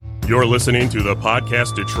You're listening to the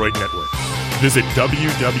Podcast Detroit Network. Visit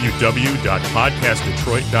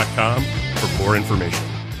www.podcastdetroit.com for more information.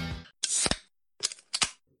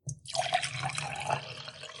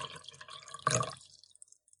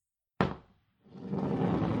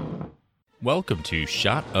 Welcome to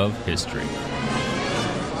Shot of History.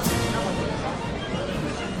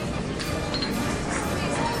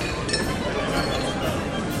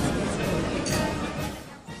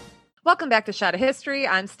 Welcome back to Shot of History.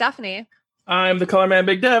 I'm Stephanie. I'm the Color Man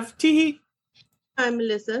Big Dev. Teehee. I'm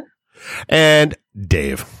Melissa. And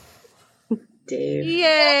Dave. Dave.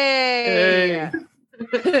 Yay! Hey.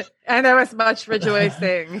 And there was much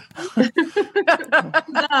rejoicing.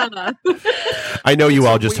 I know you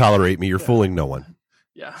all just tolerate me. You're fooling no one.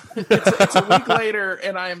 Yeah. It's a week later,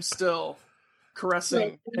 and I am still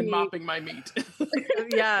caressing and mopping my meat.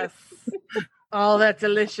 Yes. All that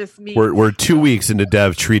delicious meat. We're 2 weeks into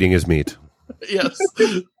Dev treating his meat. Yes.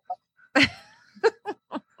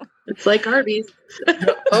 It's like Arby's.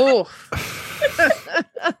 Oh.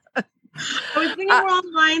 I was thinking along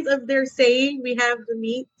the lines of their saying, we have the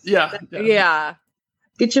meat. Yeah. Yeah.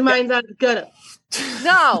 Get your minds out of the gutter.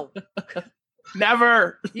 No.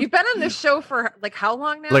 Never. You've been on this show for like how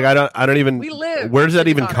long now? Like I don't even. We live. Where does that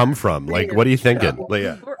in even gutter. come from? Like, what are you thinking? Yeah. Like,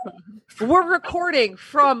 yeah. We're recording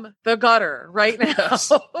from the gutter right now.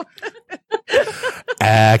 Yes.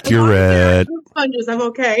 Accurate. Sponges, I'm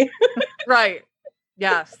okay. Right.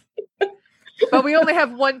 Yes. But we only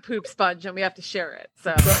have one poop sponge and we have to share it.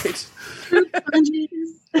 So Right.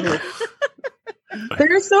 Sponges.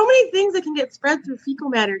 There are so many things that can get spread through fecal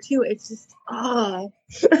matter too. It's just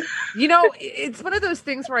you know, it's one of those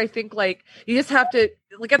things where I think like you just have to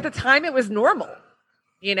like at the time it was normal,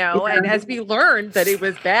 you know, Yeah. and as we learned that it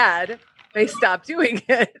was bad, they stopped doing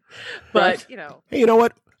it. But Right. you know, Hey, you know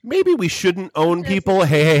what? Maybe we shouldn't own people.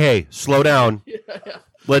 Hey, slow down. Yeah.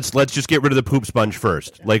 Let's just get rid of the poop sponge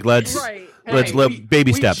first. Like let's right. let's Hey, let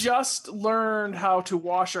baby steps. We just learned how to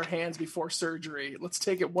wash our hands before surgery. Let's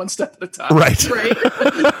take it one step at a time. Right.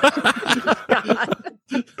 God.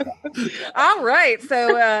 All right.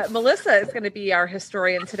 So Melissa is going to be our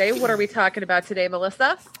historian today. What are we talking about today,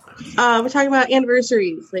 Melissa? we're talking about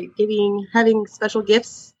anniversaries, like having special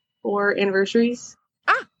gifts for anniversaries.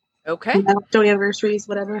 Okay. Don't anniversaries,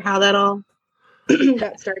 whatever, how that all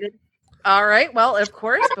got started. All right. Well, of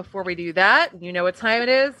course, before we do that, you know what time it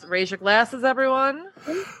is. Raise your glasses, everyone.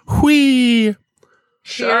 Whee!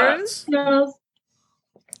 Cheers. No.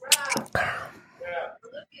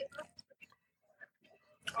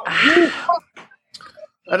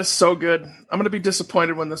 That is so good. I'm going to be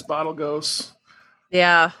disappointed when this bottle goes.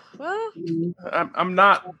 Yeah. Well, I'm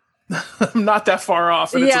not. I'm not that far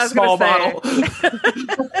off, and Yeah, I it's was a small gonna bottle.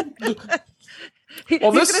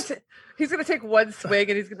 Well, he's gonna take one swig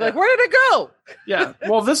and he's gonna be like, "Where did it go?" Yeah.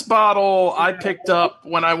 Well, this bottle I picked up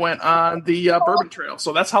when I went on the Bourbon Trail,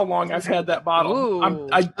 so that's how long I've had that bottle. Ooh.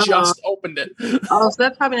 I just opened it. Oh, so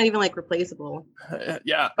that's probably not even like replaceable.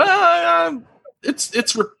 Yeah.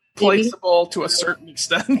 It's replaceable to a certain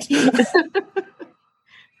extent.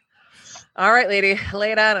 All right, lady,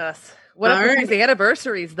 lay it on us. What All up with right. these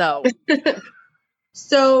anniversaries, though?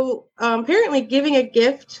 So apparently giving a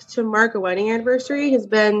gift to mark a wedding anniversary has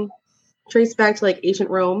been traced back to like ancient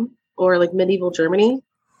Rome or like medieval Germany,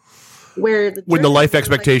 where When the churches life were,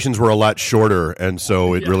 expectations were a lot shorter, and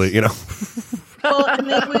so it Yes. really, you know. Well, and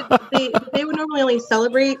they would normally only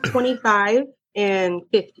celebrate 25 and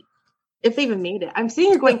 50 if they even made it. I'm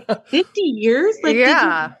sitting here going 50 years, like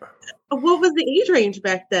Yeah. what was the age range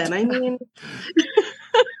back then? I mean,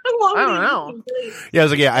 how long I were don't they even Yeah, I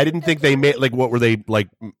was like, I didn't think they made like what were they like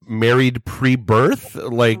married pre-birth?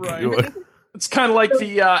 Like, Right. It's kind of like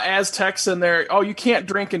the Aztecs and their, you can't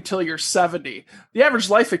drink until you're 70. The average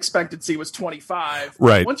life expectancy was 25.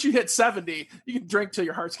 Right. Once you hit 70, you can drink till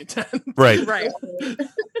your heart's content. right. Right.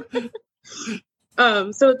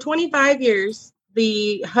 So 25 years,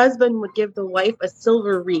 the husband would give the wife a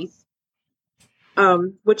silver wreath,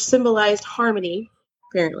 which symbolized harmony,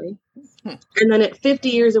 apparently. And then at 50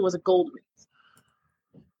 years, it was a gold wreath.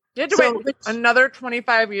 You had to So, wait another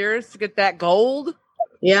 25 years to get that gold?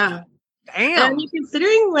 Yeah. Damn. And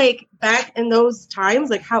considering, like, back in those times,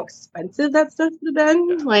 like, how expensive that stuff would have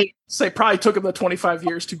been, like, So it probably took them the 25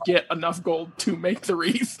 years to get enough gold to make the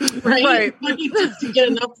wreath. right? Like, just to get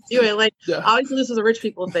enough to do it. Like, Yeah. obviously, this is a rich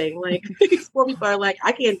people thing. Like, these poor people are like,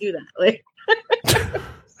 I can't do that. Like,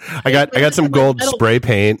 I got some gold Metal- spray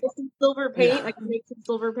paint. some silver paint. Yeah. I can make some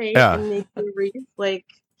silver paint Yeah. and make a wreath. Like,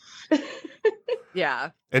 Yeah.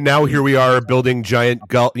 And now here we are building giant,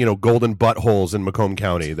 golden buttholes in Macomb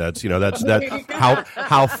County. That's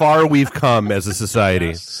how far we've come as a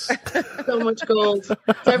society. So much gold.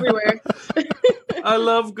 It's everywhere. I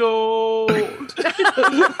love gold.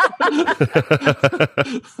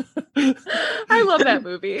 I love that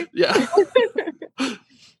movie. Yeah.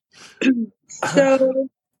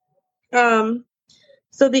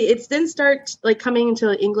 So, it didn't start like coming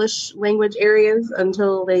into English language areas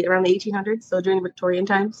until around the 1800s. So during the Victorian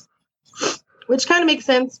times, which kind of makes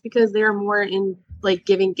sense because they are more in like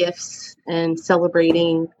giving gifts and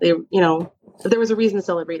celebrating. They, there was a reason to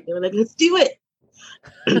celebrate. They were like, let's do it.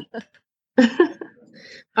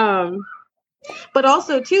 But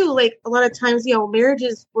also too, like a lot of times,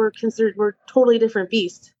 marriages were totally different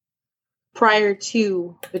beasts prior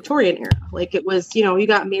to Victorian era. Like it was, you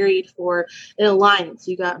got married for an alliance,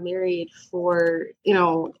 you got married for,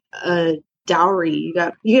 a dowry,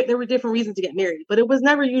 there were different reasons to get married, but it was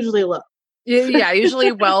never usually love. Yeah,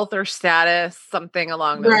 usually wealth or status, something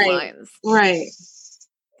along those lines. Right.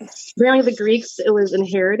 Apparently the Greeks, it was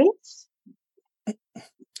inheritance.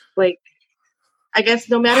 Like, I guess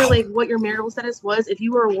no matter like what your marital status was, if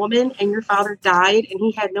you were a woman and your father died and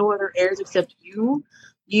he had no other heirs except you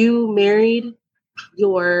married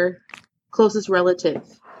your closest relative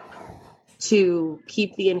to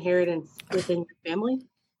keep the inheritance within your family.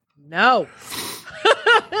 No.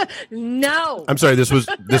 No. I'm sorry. This was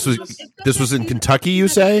in Kentucky. You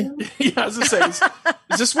say? Yeah, I was gonna say, is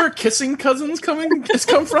this where kissing cousins come from?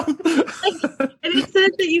 And it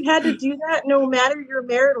said that you had to do that no matter your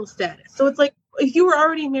marital status. So it's like if you were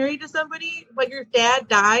already married to somebody, but your dad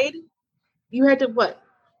died, you had to what?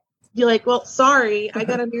 Be like, well, sorry, I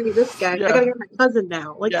gotta marry this guy. Yeah. I gotta get my cousin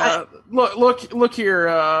now. Like, yeah, look here,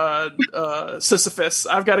 Sisyphus.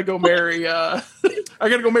 I've got to go marry. I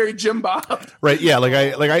got to go marry Jim Bob. Right? Yeah.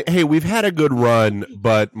 Hey, we've had a good run,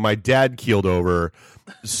 but my dad keeled over,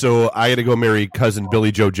 so I got to go marry cousin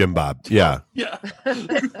Billy Joe Jim Bob. Yeah. Yeah.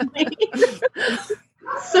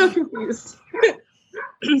 So confused.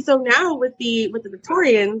 So now with the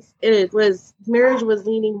Victorians, marriage was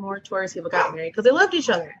leaning more towards people got married because they loved each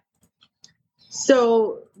other.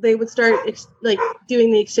 So they would start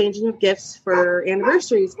doing the exchanging of gifts for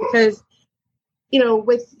anniversaries because,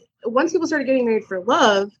 once people started getting married for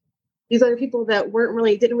love, these other people that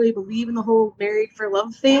didn't really believe in the whole married for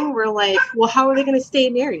love thing were like, well, how are they going to stay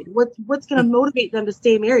married? What's going to motivate them to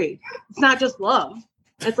stay married? It's not just love.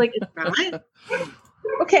 It's like, it's not.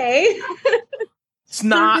 Okay. It's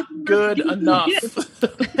not good enough.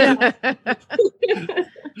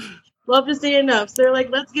 Love to stay enough. So they're like,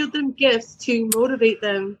 let's give them gifts to motivate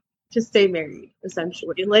them to stay married,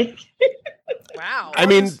 essentially. Like, wow. I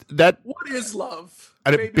mean, what is love?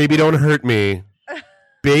 Baby, don't hurt me.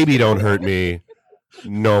 Baby, don't hurt me.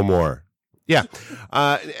 No more. Yeah.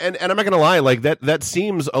 And I'm not gonna lie, like that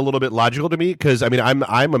seems a little bit logical to me because I mean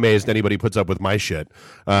I'm amazed anybody puts up with my shit.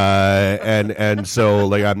 And so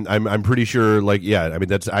like I'm pretty sure like yeah, I mean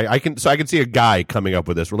that's I can see a guy coming up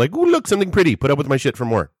with this. We're like, ooh, look, something pretty. Put up with my shit for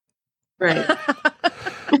more. Right.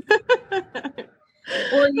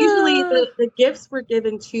 Well, usually the gifts were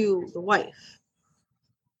given to the wife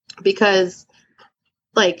because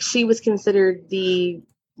like she was considered the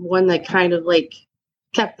one that kind of like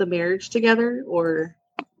kept the marriage together, or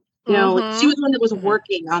like she was the one that was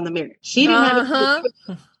working on the marriage. She didn't have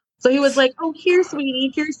it. So he was like, "Oh, here,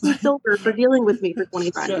 sweetie, here's some silver for dealing with me for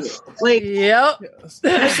 25 years." Like, yep.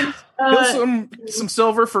 Here's some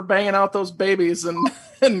silver for banging out those babies and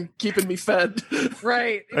keeping me fed.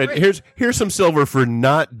 Right. Here's some silver for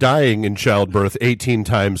not dying in childbirth 18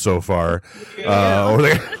 times so far.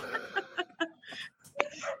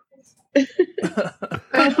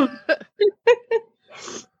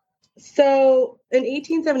 So in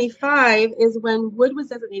 1875 is when wood was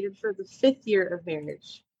designated for the 5th year of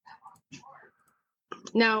marriage.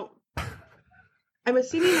 Now, I'm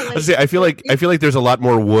assuming that, I feel like there's a lot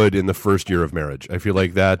more wood in the first year of marriage. I feel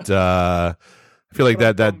like that.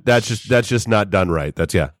 That's just not done right.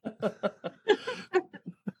 That's yeah.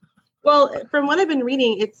 Well, from what I've been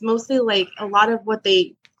reading, it's mostly like a lot of what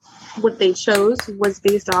they chose was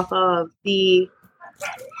based off the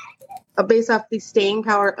staying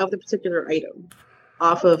power of the particular item,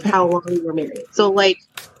 off of how long we were married. So like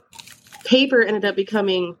paper ended up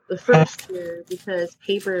becoming the first year because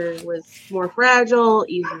paper was more fragile,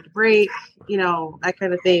 easier to break, that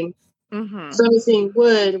kind of thing. Mm-hmm. So I was saying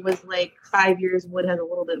wood was like 5 years. Wood has a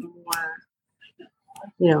little bit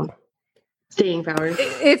more, staying power.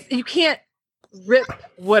 You can't rip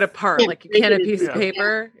wood apart like you can a piece of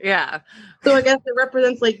paper. Yeah. So I guess it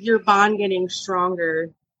represents like your bond getting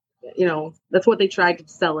stronger. That's what they tried to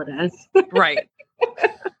sell it as. Right.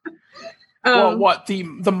 Well, what the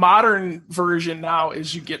modern version now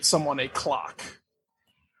is you get someone a clock.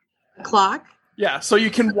 Clock? Yeah, so you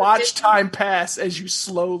can watch time pass as you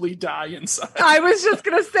slowly die inside. I was just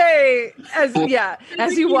gonna say, as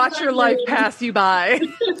you watch your life pass you by.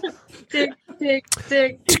 Tick, tick,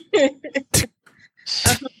 tick.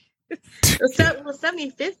 The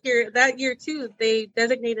 75th year, that year too, they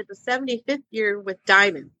designated the 75th year with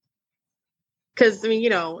diamond. Because, I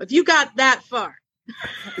mean, if you got that far.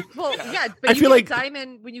 Well, yeah, but I feel like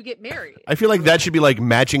diamond when you get married. I feel like that should be like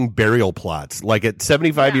matching burial plots. Like at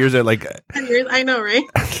 75 years, at like 10 years, I know, right?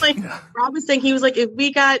 Like Rob was saying, he was like, if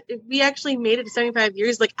we actually made it to 75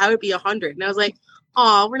 years, like I would be 100. And I was like,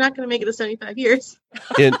 oh, we're not going to make it to 75 years.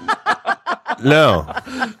 No.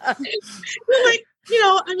 Like,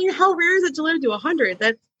 I mean, how rare is it to live to 100?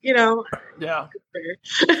 That's, Yeah.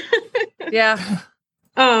 Yeah.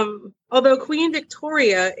 Although Queen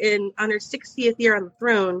Victoria, on her 60th year on the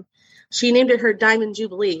throne, she named it her Diamond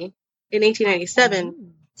Jubilee in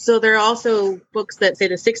 1897. So there are also books that say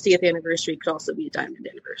the 60th anniversary could also be a diamond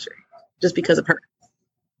anniversary, just because of her.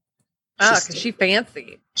 Oh, because she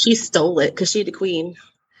fancy. She stole it because she's the queen.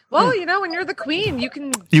 Well, when you're the queen, you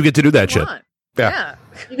get to do that shit. Yeah.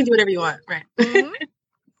 You can do whatever you want, right?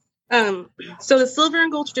 Mm-hmm. So the silver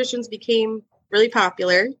and gold traditions became really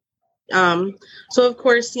popular. So of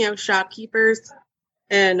course, shopkeepers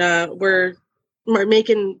and we're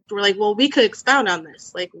like, well, we could expound on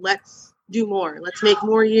this. Like, let's do more. Let's make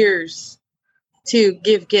more years to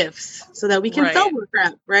give gifts so that we can sell more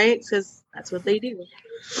crap, right? Because that's what they do.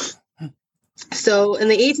 So in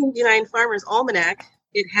the 1859 Farmer's Almanac,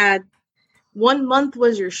 it had 1 month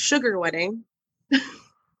was your sugar wedding.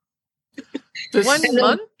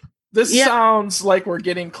 Month? This sounds like we're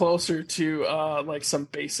getting closer to like some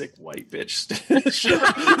basic white bitch shit.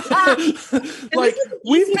 Like,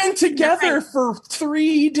 we've been together for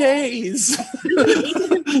 3 days.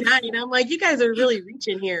 1859. I'm like, you guys are really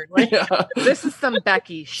reaching here. Like, this is some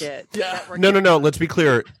Becky shit. Yeah. No. Let's be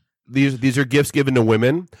clear. These are gifts given to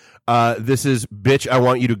women. This is, bitch, I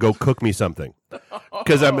want you to go cook me something.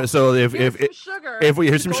 Because here's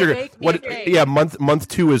some sugar. Month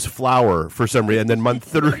 2 is flour for some reason, and then month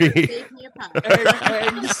 3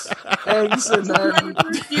 eggs, and then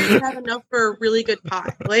you have enough for a really good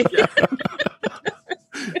pie. Like,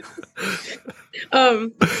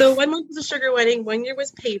 so 1 month was a sugar wedding. 1 year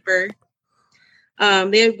was paper.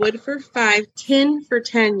 They had wood for 5, tin for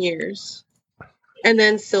 10 years, and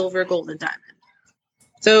then silver, gold, and diamond.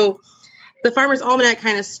 So the Farmer's Almanac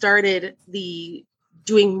kind of started the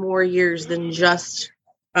doing more years than just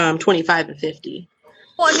 25 and 50.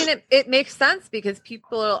 Well, I mean, it makes sense because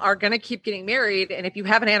people are going to keep getting married. And if you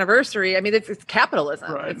have an anniversary, I mean, it's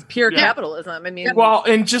capitalism. Right. It's pure capitalism. I mean, well,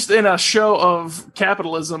 and just in a show of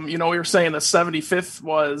capitalism, we were saying the 75th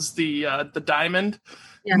was the diamond.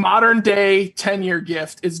 Yeah. Modern day 10-year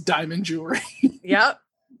gift is diamond jewelry. Yep.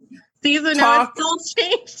 See, so now it's still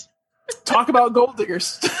changed. Talk about gold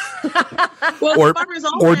diggers. Well,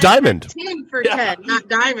 or diamond. 10 for 10, not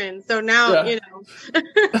diamond. So now,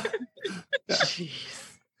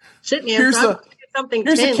 Shit, man. Here's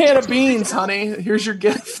Here's a can of beans, honey. Here's your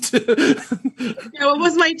gift. What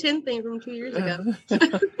was my tin thing from 2 years ago?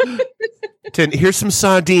 Tin. Here's some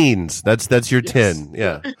sardines. That's your tin.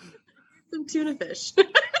 Yeah. Some tuna fish. Give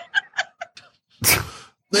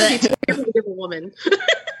a woman.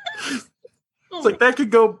 It's like that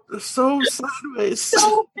could go so sideways.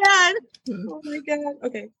 So bad. Oh my god.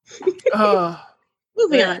 Okay.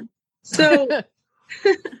 Moving on. So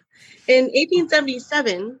in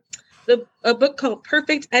 1877, a book called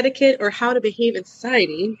Perfect Etiquette or How to Behave in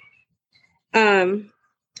Society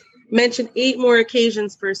mentioned 8 more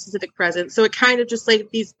occasions for a specific present. So it kind of just like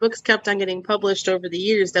these books kept on getting published over the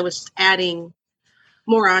years that was just adding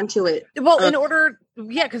more onto it. Well,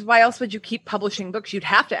 because why else would you keep publishing books? You'd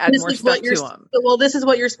have to add more stuff to them. Well, this is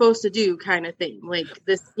what you're supposed to do, kind of thing. Like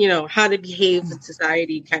this, how to behave in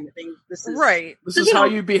society, kind of thing. This is right. This is how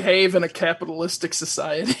you behave in a capitalistic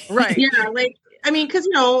society, right? Yeah, like I mean, because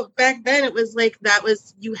back then it was like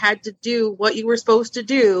you had to do what you were supposed to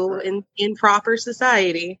do in proper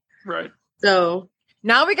society, right? So.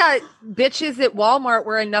 Now we got bitches at Walmart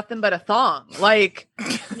wearing nothing but a thong. Like,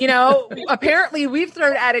 apparently we've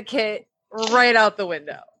thrown etiquette right out the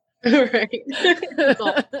window. Right.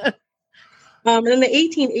 And in the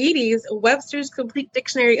 1880s, Webster's Complete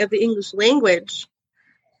Dictionary of the English Language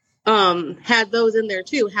had those in there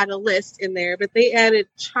too, had a list in there, but they added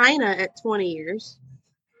China at 20 years.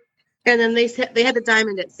 And then they had the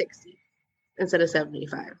diamond at 60. Instead of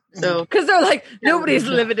 75. So because they're like, nobody's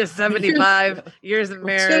living to 75 years of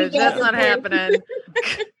marriage. That's not happening.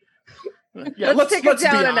 Yeah, let's take it be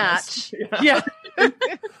down a honest. notch. Yeah.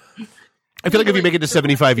 I feel like if you make it to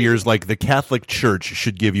 75 years, like the Catholic Church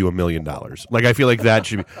should give you $1 million. Like I feel like that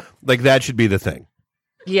should be the thing.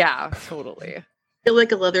 Yeah, totally.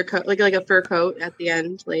 Like a leather coat, like a fur coat at the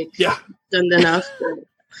end, like Yeah. done enough.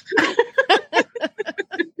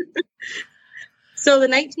 So the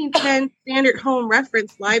 1910 Standard Home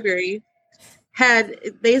Reference Library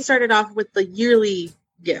they started off with the yearly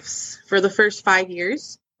gifts for the first 5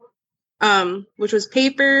 years, which was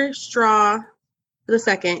paper, straw for the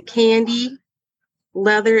second, candy,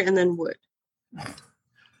 leather, and then wood.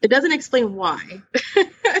 It doesn't explain why.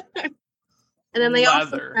 And then they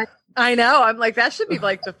Leather. also I know. I'm like, that should be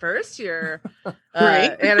like the first year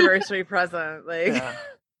Right. anniversary present. Like, Yeah.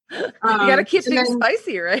 you got to keep and things then-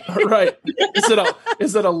 spicy, right? Right.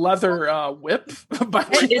 Is it a leather whip? By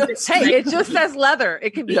chance? Hey, it just says leather.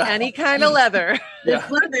 It can be Yeah. any kind of leather. Yeah.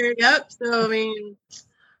 It's leather, yep. So I mean,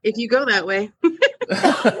 if you go that way.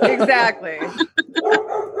 Exactly.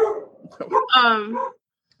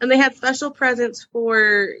 And they had special presents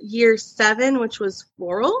for year 7, which was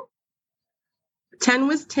floral. 10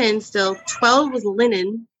 was tin still. 12 was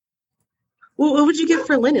linen. Well, what would you get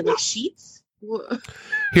for linen? Like sheets?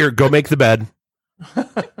 Here, go make the bed.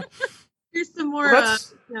 Here's some more.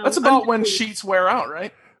 That's about when sheets wear out,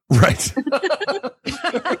 right? Right.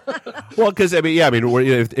 Well, because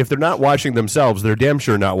if they're not washing themselves, they're damn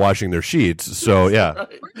sure not washing their sheets. So yeah.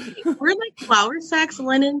 Right. We're like flour sacks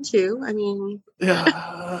linen too. I mean,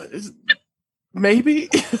 Yeah. Maybe.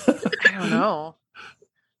 I don't know.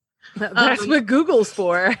 That's what Google's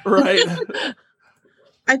for. Right.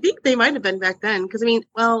 I think they might have been back then. Because I mean,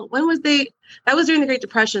 well, when was they? That was during the Great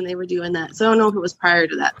Depression. They were doing that. So I don't know if it was prior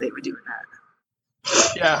to that they were doing that.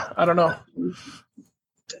 Yeah. I don't know.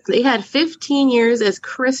 They had 15 years as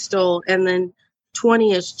crystal and then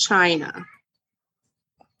 20 as china.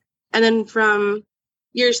 And then from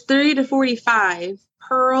years 30 to 45,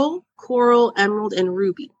 pearl, coral, emerald, and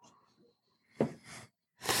ruby.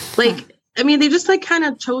 Like, I mean, they just like kind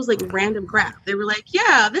of chose like random crap. They were like,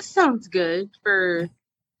 yeah, this sounds good for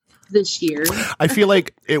this year. I feel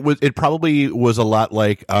like it probably was a lot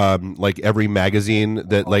like every magazine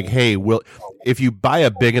that like, hey, if you buy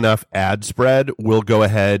a big enough ad spread, we'll go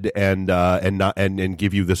ahead and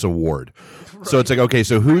give you this award. Right. So it's like, okay,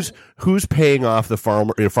 so who's paying off the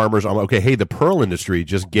farmers? Okay, hey, the pearl industry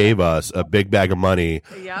just gave us a big bag of money.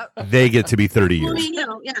 Yep. They get to be 30 years. Well, you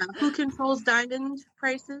know, yeah. Who controls diamond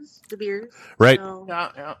prices? De Beers. Right. So,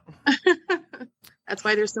 Yeah. that's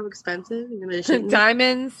why they're so expensive. You know, they shouldn't-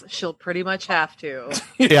 Diamonds, she'll pretty much have to.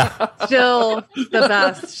 Yeah. Still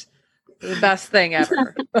the best thing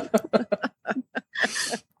ever.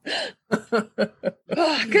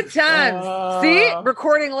 Good times. See,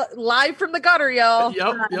 recording live from the gutter, y'all.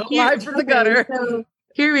 Yep. Live from the gutter. So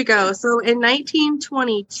here we go. So in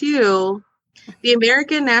 1922, the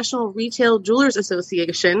American National Retail Jewelers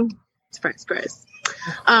Association, surprise,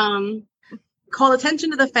 called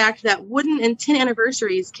attention to the fact that wooden and tin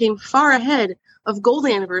anniversaries came far ahead of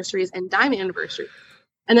golden anniversaries and diamond anniversaries,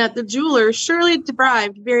 and that the jeweler surely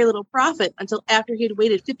derived very little profit until after he had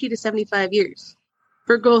waited 50 to 75 years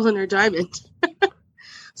for golden or diamond.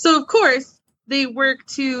 So, of course, they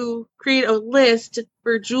worked to create a list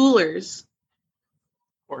for jewelers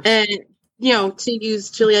and, you know, to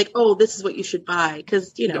use to like, oh, this is what you should buy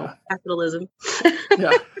because, you know, capitalism.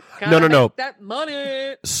 Yeah. No. That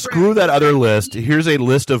money. Screw that other list. Here's a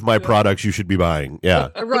list of my products you should be buying. Yeah.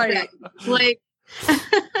 Right. Like,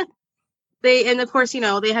 and of course, you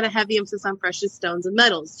know, they had a heavy emphasis on precious stones and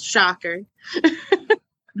metals. Shocker.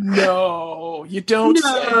 No, you don't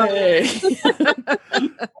say.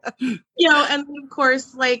 You know, and of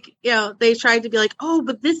course, like, you know, they tried to be like, oh,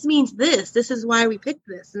 but this means this. This is why we picked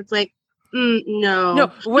this. And it's like, no.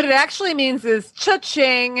 No, what it actually means is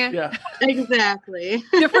cha-ching. Yeah. Exactly.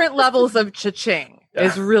 Different levels of cha-ching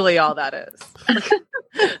is really all that is.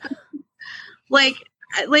 Like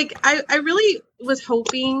I really was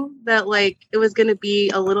hoping that like it was going to be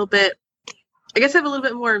a little bit, I guess, have a little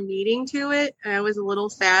bit more meaning to it. And I was a little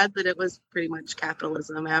sad that it was pretty much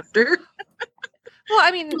capitalism after. Well,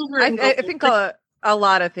 I mean, I think a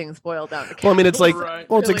lot of things boil down to. Well, I mean, it's like, Right.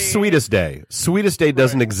 it's like Sweetest Day. Sweetest Day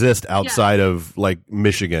doesn't exist outside of like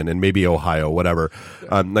Michigan and maybe Ohio, whatever.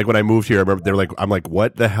 Like when I moved here, I remember I'm like,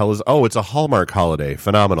 what the hell is? Oh, it's a Hallmark holiday.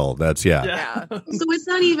 Phenomenal. That's Yeah. So it's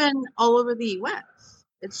not even all over the U.S.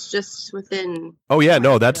 It's just within. Oh yeah,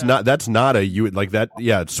 no, that's not a like that.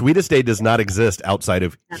 Yeah, Sweetest Day does not exist outside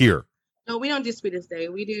of here. No, we don't do Sweetest Day.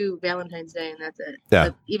 We do Valentine's Day, and that's it. Yeah.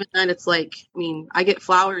 But even then, it's like, I mean, I get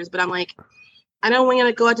flowers, but I'm like, I don't want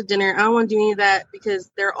to go out to dinner. I don't want to do any of that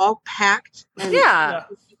because they're all packed. And Yeah.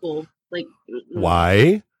 people Like,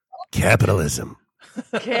 Why? Capitalism.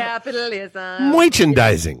 Capitalism.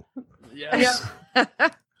 Merchandising. Yes.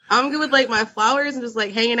 I'm good with like my flowers and just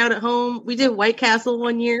like hanging out at home. We did White Castle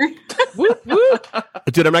one year. Whoop, whoop.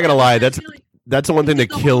 Dude, I'm not gonna lie. That's the one thing that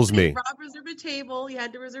kills me. Rob reserved a table. You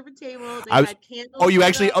had to reserve a table. They I was- had candles. Oh, you lit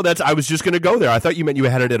actually? up. Oh, I was just gonna go there. I thought you meant you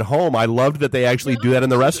had it at home. I loved that they actually do that in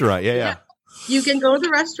the restaurant. Yeah. You can go to the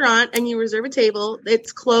restaurant and you reserve a table.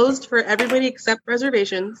 It's closed for everybody except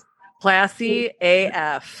reservations. Classy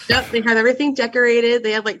AF. Yep, they have everything decorated.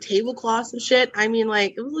 They have like tablecloths and shit. I mean,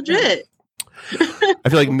 like it was legit. I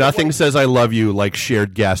feel like nothing says "I love you" like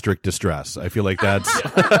shared gastric distress. I feel like that's.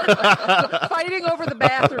 Fighting over the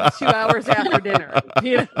bathroom 2 hours after dinner.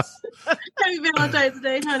 You know? Happy Valentine's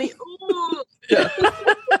Day, honey. Ooh.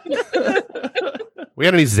 We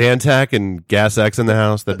got any Zantac and Gas X in the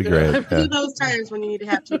house? That'd be great. Those Yeah. are those times when you need to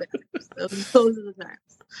have two bathrooms. Those are the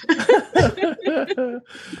times.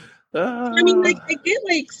 I mean, like I get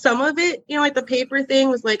like some of it. You know, like the paper thing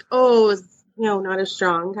was like, oh, it was, not as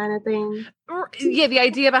strong kind of thing. Yeah, the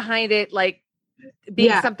idea behind it, like being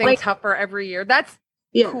Yeah, something like- tougher every year. That's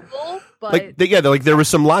Yeah, cool, but There was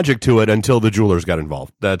some logic to it until the jewelers got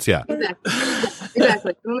involved. That's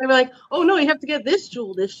exactly. And they were like, oh no, you have to get this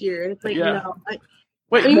jewel this year. And it's like, Yeah. no.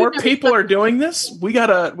 Wait, I mean, more we never people stuck- are doing this? We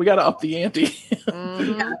gotta up the ante.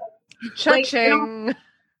 mhm. Yeah. Cha-ching.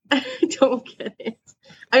 I don't get it.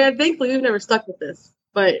 I mean, thankfully we've never stuck with this,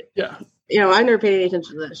 but Yeah. I never paid any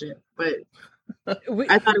attention to that shit. But We-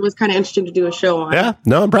 I thought it was kind of interesting to do a show on. yeah.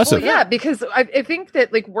 No, impressive. Well, yeah, because I think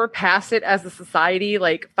that like we're past it as a society,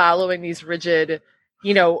 like following these rigid,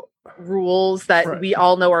 rules that Right. we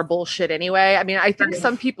all know are bullshit anyway. I mean, I think Right.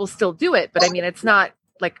 some people still do it, but I mean, it's not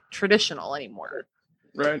like traditional anymore.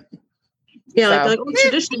 Right. Yeah, like, So- they're like, oh, it's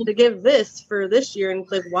traditional to give this for this year, and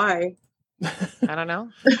it's like, why? I don't know.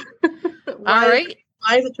 Why All right.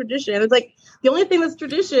 Why is it tradition? It's like the only thing that's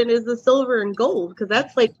tradition is the silver and gold because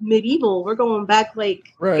that's like medieval. We're going back like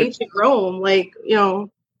Right. ancient Rome, like we're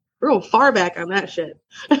going far back on that shit.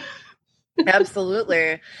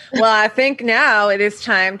 Absolutely. Well, I think now it is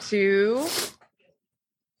time to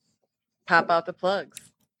pop out the plugs.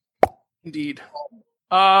 Indeed.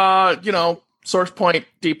 Source Point,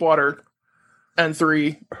 Deepwater,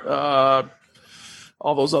 N3,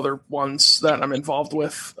 all those other ones that I'm involved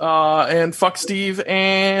with, and fuck Steve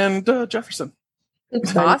and Jefferson.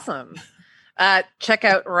 Awesome. Check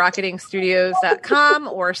out rocketingstudios.com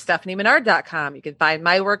or stephaniemenard.com. You can find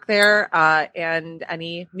my work there and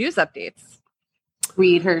any news updates.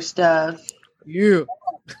 Read her stuff. You.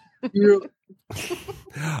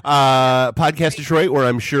 Podcast Detroit, where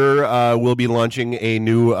I'm sure we'll be launching a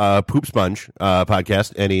new Poop Sponge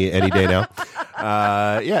podcast any day now.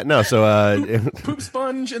 Poop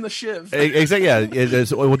Sponge and the Shiv. Exactly. Yeah,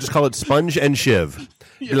 we'll just call it Sponge and Shiv.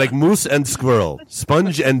 Be like Moose and Squirrel,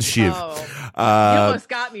 Sponge and Shiv. Oh, you almost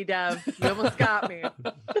got me, Dev. You almost got me.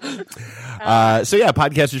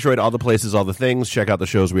 Podcast Detroit, all the places, all the things. Check out the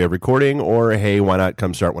shows we have recording, or hey, why not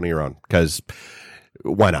come start one of your own? Because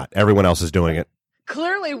why not? Everyone else is doing it.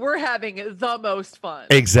 Clearly, we're having the most fun.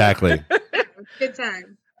 Exactly. Good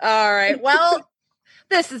time. All right. Well,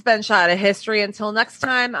 this has been Shot of History. Until next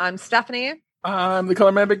time, I'm Stephanie. I'm the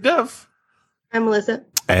Color Man Big Dev. I'm Melissa.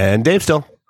 And Dave still.